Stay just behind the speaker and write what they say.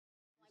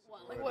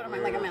What am I,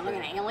 like an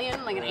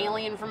alien? Like an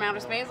alien from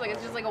outer space? Like,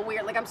 it's just like a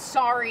weird, like, I'm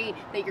sorry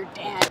that you're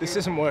dead. This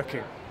isn't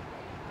working.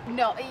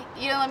 No,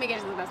 you know, let me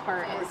get to the best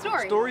part of the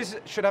story. Stories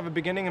should have a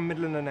beginning, a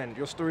middle, and an end.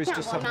 Your stories Yeah,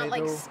 just well, have not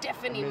middle, like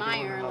Stephanie middle,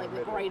 Meyer, and like the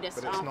middle. greatest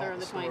But it's author not of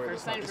the story, 21st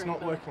century. It's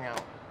not working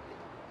out.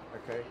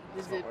 Okay?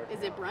 Is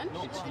it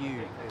brunch? It's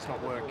you. It's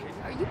not working.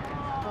 Are you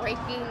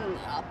breaking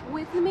up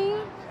with me?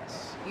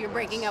 Yes. You're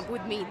breaking up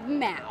with me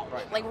now,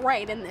 like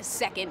right in this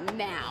second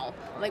now,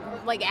 like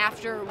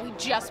after we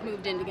just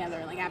moved in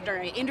together, like after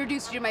I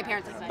introduced you to my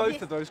parents. I said,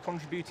 Both of those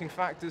contributing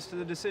factors to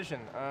the decision.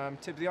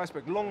 Tip of the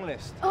iceberg, long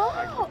list.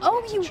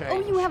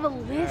 You have a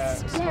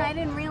list. Yeah, I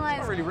didn't realize.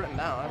 It's not really written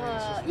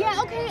down.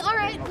 Yeah, okay, all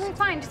right,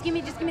 fine. Just give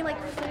me like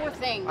 4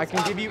 things. I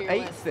can give you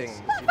 8 list.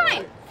 things.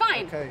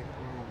 Fine. Okay,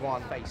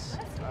 1 face,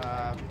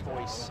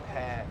 voice,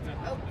 hair,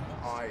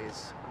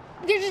 eyes.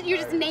 You're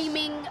just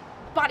naming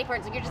body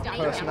parts. Like you're just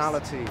naming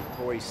personality,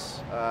 voice.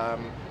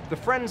 The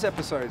Friends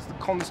episodes, the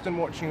constant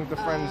watching of the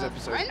Friends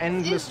episodes,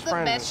 endless is the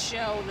Friends. Best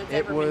show that's it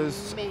ever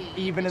was been made,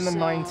 even in the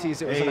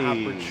 90s. It was an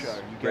average show.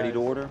 You ready to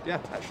order? Yeah,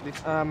 actually.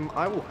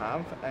 I will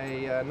have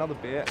another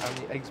beer and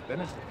the eggs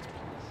Benedict,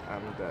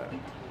 and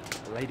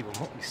the lady will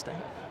not be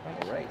staying.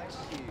 Great.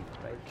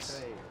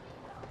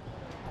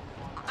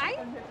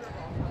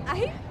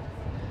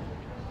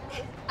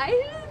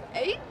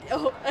 I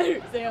don't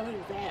understand what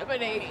is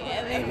happening,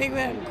 and I think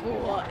that I'm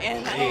cool.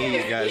 And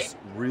Hey guys,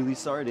 really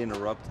sorry to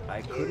interrupt.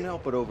 I couldn't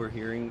help but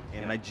overhearing,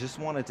 and I just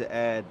wanted to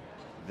add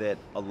that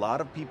a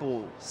lot of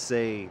people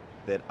say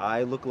that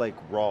I look like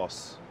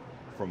Ross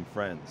from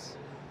Friends.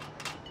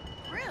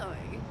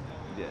 Really?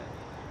 Yeah.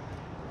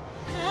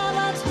 Have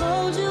I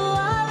told you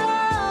I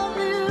love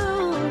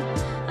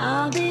you?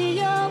 I'll be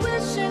your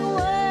wishing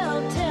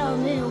well. Tell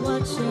me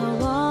what you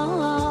want.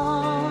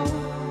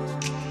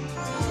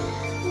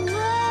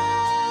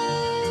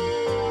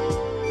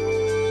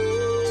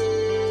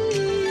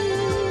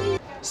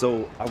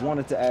 So I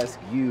wanted to ask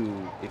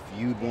you if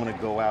you'd want to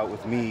go out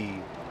with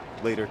me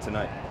later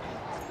tonight.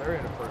 Very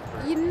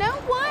inappropriate. You know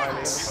what?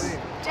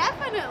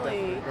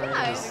 Definitely.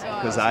 Yeah.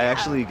 Because I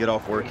actually get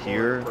off work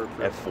here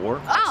at 4.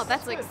 Oh,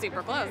 that's like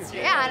super close.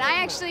 Yeah, and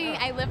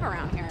I live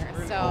around here,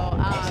 so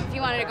if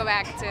you wanted to go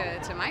back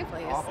to my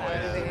place,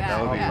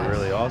 That would be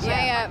really awesome.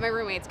 Yeah, my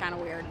roommate's kind of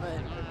weird, but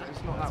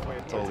It's not that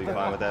way. Totally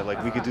fine with that.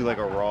 Like we could do like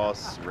a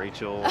Ross,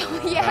 Rachel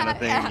Yeah, kind of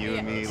thing, yeah, you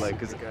and yeah. me, like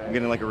because I'm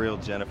getting like a real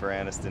Jennifer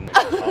Aniston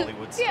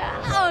Hollywood star.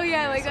 yeah. Oh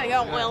yeah, like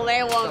oh well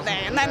they won't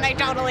they, and then they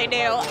totally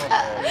do.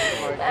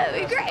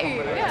 That'd be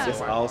great. Yeah.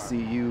 Just, I'll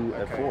see you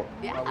at 4.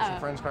 Yeah.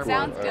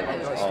 Sounds good.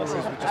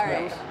 Awesome. All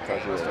right.